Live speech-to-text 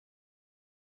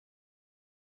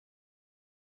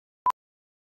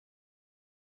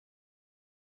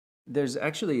There's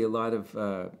actually a lot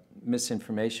of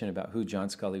misinformation about who John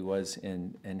Sculley was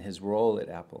and his role at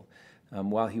Apple.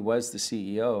 While he was the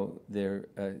CEO,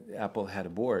 Apple had a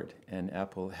board, and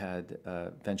Apple had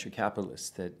venture capitalists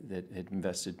that had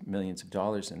invested millions of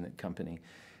dollars in the company.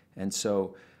 And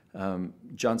so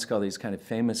John Sculley is kind of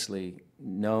famously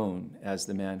known as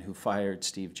the man who fired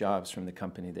Steve Jobs from the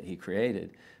company that he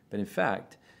created. But in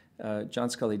fact, John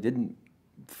Sculley didn't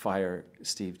fire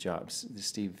Steve Jobs.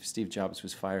 Steve Jobs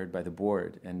was fired by the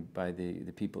board and by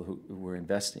the people who were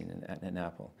investing in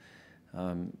Apple,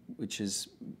 which is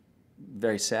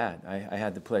very sad. I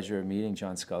had the pleasure of meeting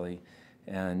John Sculley,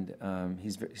 and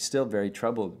he's still very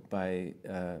troubled by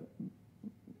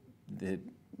the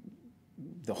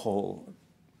whole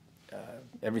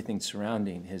everything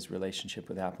surrounding his relationship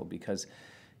with Apple, because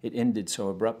it ended so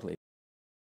abruptly.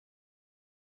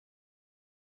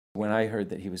 When I heard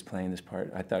that he was playing this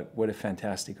part, I thought, what a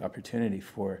fantastic opportunity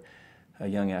for a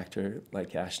young actor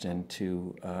like Ashton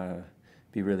to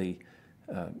be really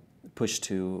pushed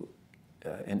to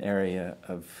an area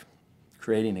of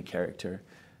creating a character,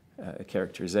 a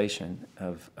characterization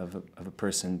of a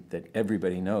person that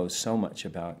everybody knows so much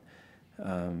about,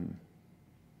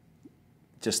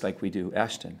 just like we do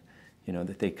Ashton. You know,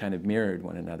 that they kind of mirrored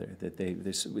one another, that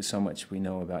there's so much we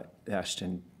know about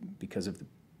Ashton because of the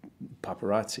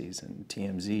paparazzis and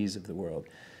TMZs of the world.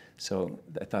 So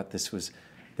I thought this was,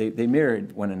 they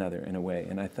mirrored one another in a way,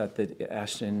 and I thought that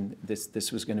Ashton,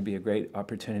 this was going to be a great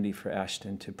opportunity for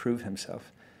Ashton to prove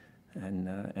himself. And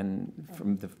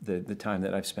from the time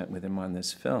that I've spent with him on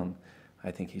this film,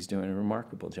 I think he's doing a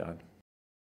remarkable job.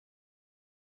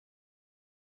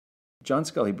 John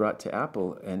Sculley brought to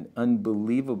Apple an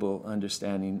unbelievable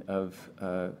understanding of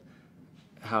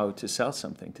how to sell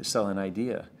something, to sell an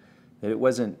idea. That it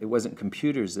wasn't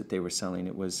computers that they were selling.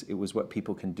 It was what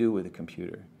people can do with a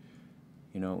computer,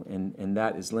 you know, and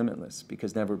that is limitless,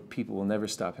 because people will never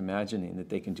stop imagining that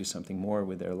they can do something more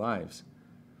with their lives.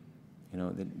 You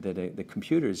know, that the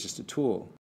computer is just a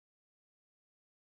tool.